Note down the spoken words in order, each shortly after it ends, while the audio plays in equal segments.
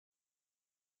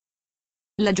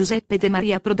La Giuseppe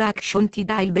Demaria Production ti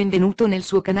dà il benvenuto nel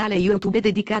suo canale YouTube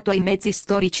dedicato ai mezzi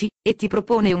storici, e ti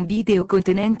propone un video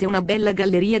contenente una bella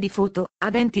galleria di foto,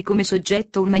 aventi come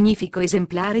soggetto un magnifico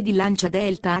esemplare di Lancia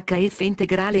Delta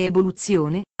Integrale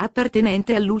Evoluzione,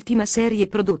 appartenente all'ultima serie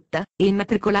prodotta, e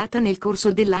immatricolata nel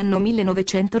corso dell'anno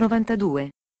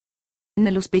 1992.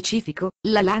 Nello specifico,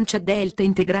 la Lancia Delta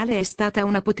Integrale è stata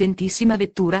una potentissima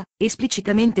vettura,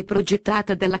 esplicitamente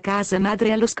progettata dalla casa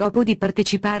madre allo scopo di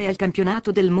partecipare al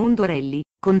campionato del mondo rally,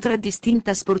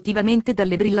 contraddistinta sportivamente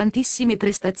dalle brillantissime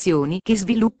prestazioni che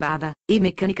sviluppava, e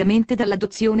meccanicamente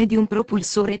dall'adozione di un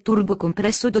propulsore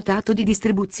turbo-compresso dotato di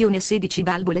distribuzione a 16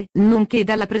 valvole, nonché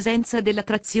dalla presenza della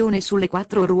trazione sulle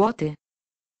 4 ruote.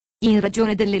 In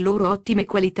ragione delle loro ottime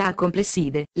qualità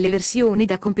complessive, le versioni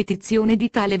da competizione di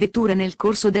tale vettura nel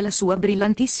corso della sua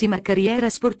brillantissima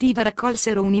carriera sportiva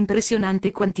raccolsero un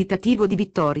impressionante quantitativo di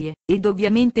vittorie, ed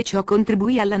ovviamente ciò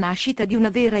contribuì alla nascita di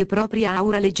una vera e propria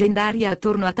aura leggendaria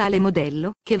attorno a tale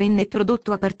modello, che venne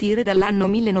prodotto a partire dall'anno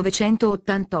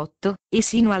 1988, e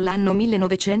sino all'anno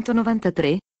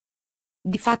 1993.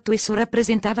 Di fatto esso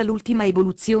rappresentava l'ultima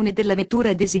evoluzione della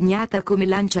vettura designata come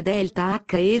Lancia Delta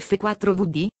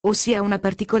HF4VD, ossia una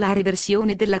particolare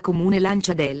versione della comune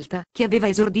Lancia Delta, che aveva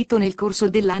esordito nel corso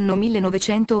dell'anno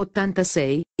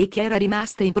 1986, e che era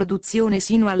rimasta in produzione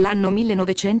sino all'anno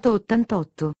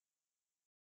 1988.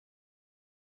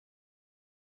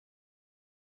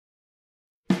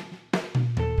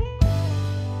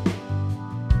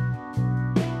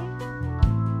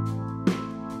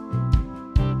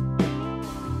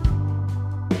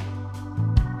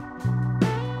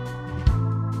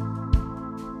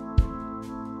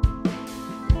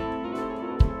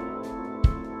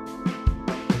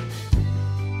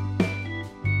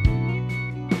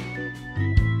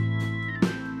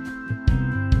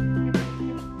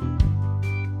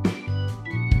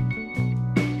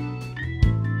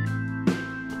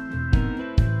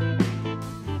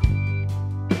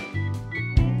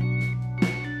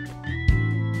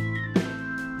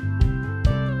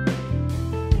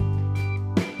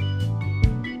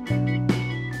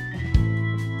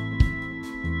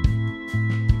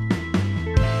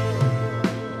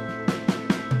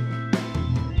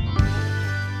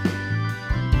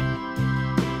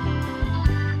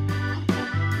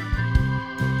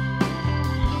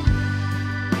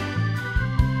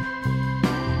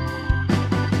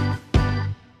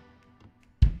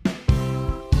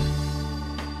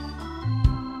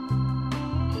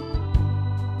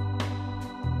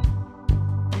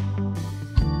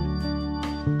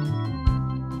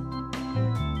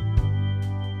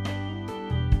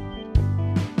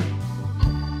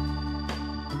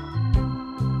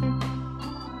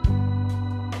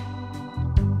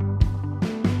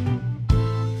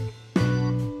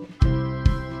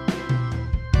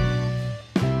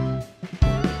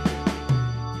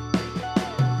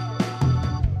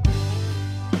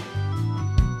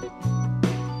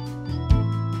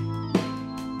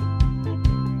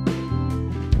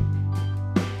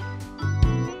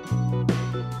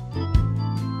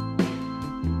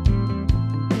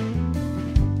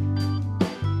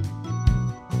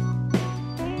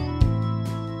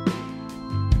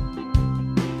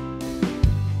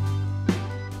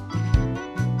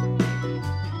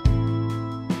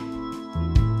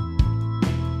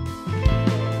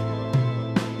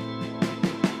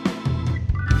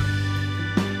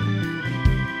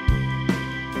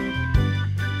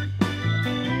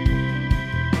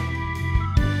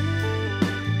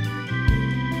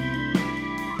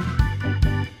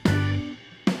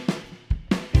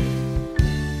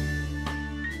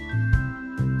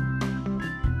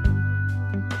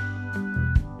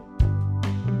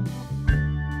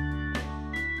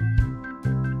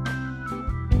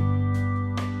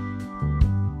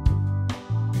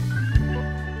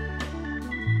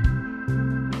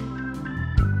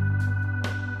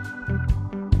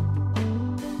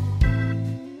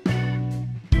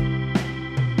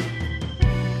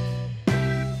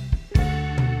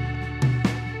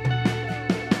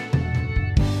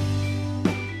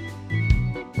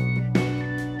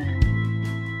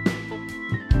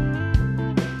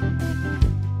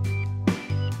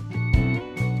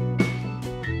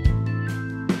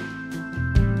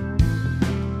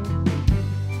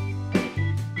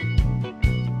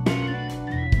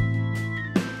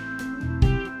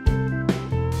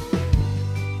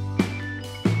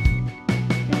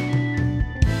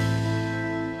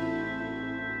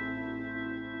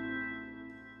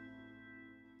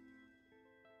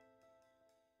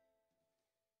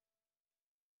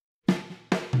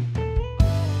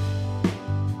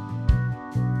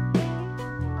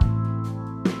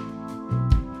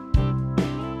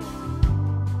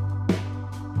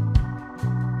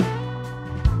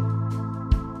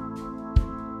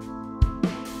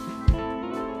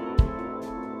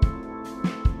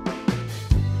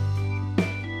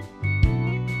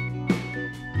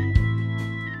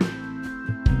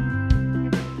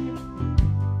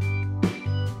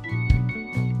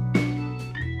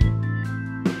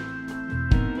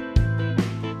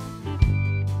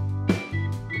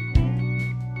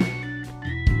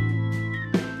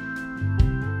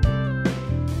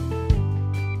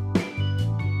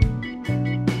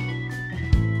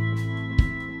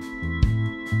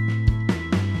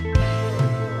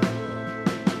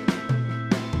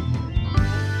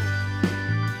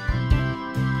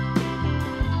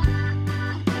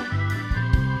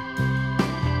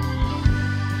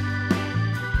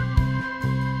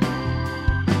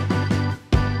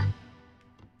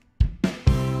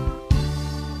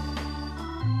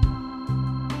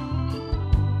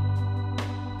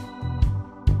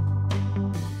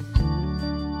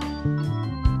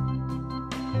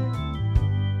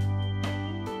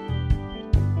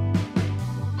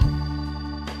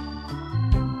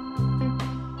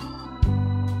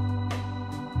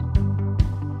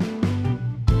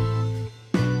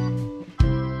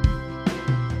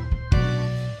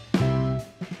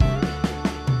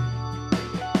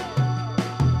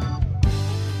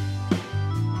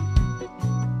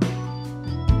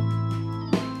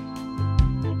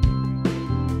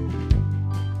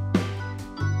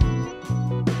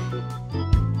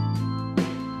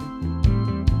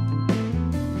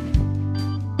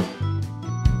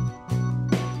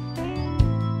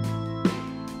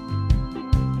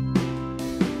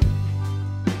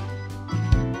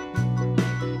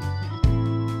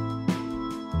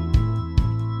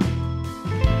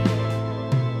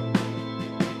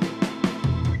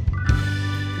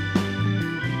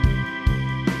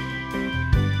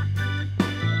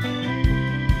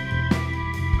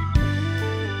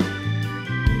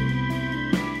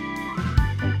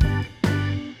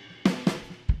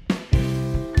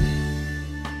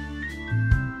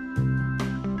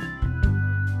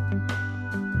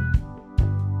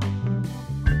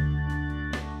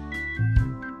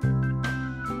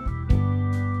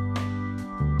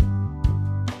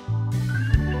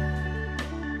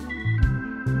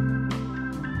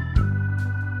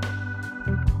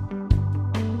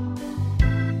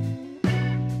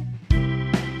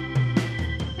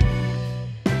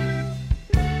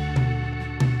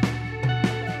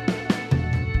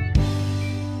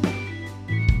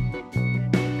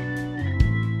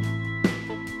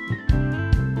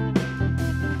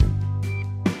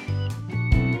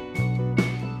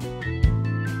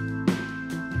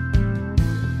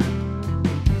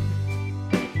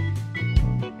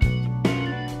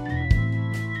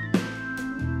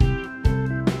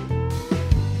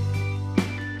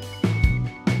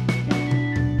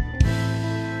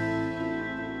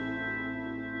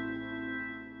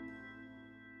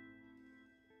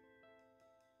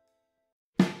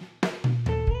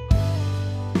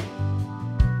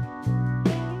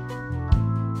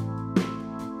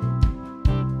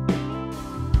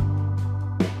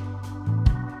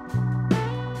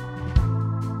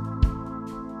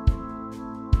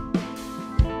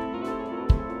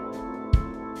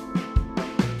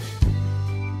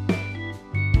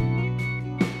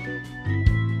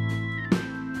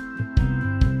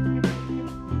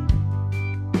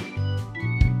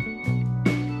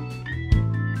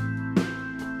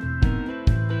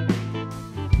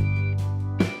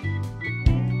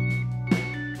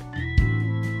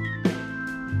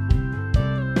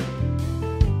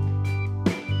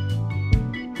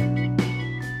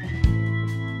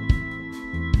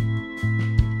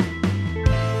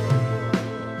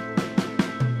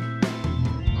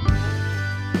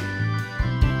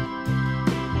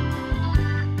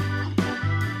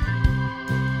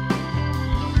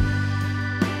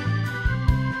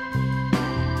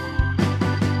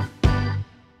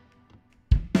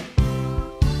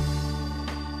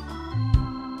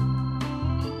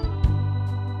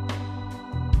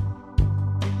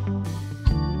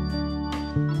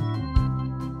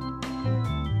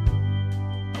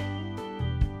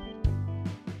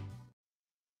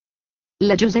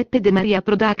 La Giuseppe Demaria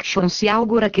Production si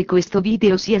augura che questo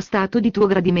video sia stato di tuo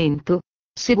gradimento.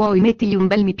 Se vuoi mettigli un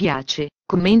bel mi piace,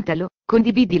 commentalo,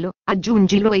 condividilo,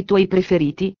 aggiungilo ai tuoi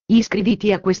preferiti,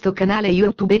 iscriviti a questo canale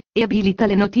YouTube, e abilita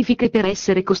le notifiche per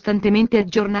essere costantemente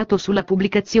aggiornato sulla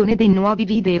pubblicazione dei nuovi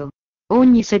video.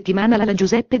 Ogni settimana la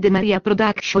Giuseppe Demaria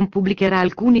Production pubblicherà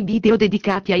alcuni video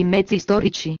dedicati ai mezzi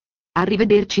storici.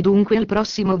 Arrivederci dunque al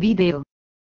prossimo video.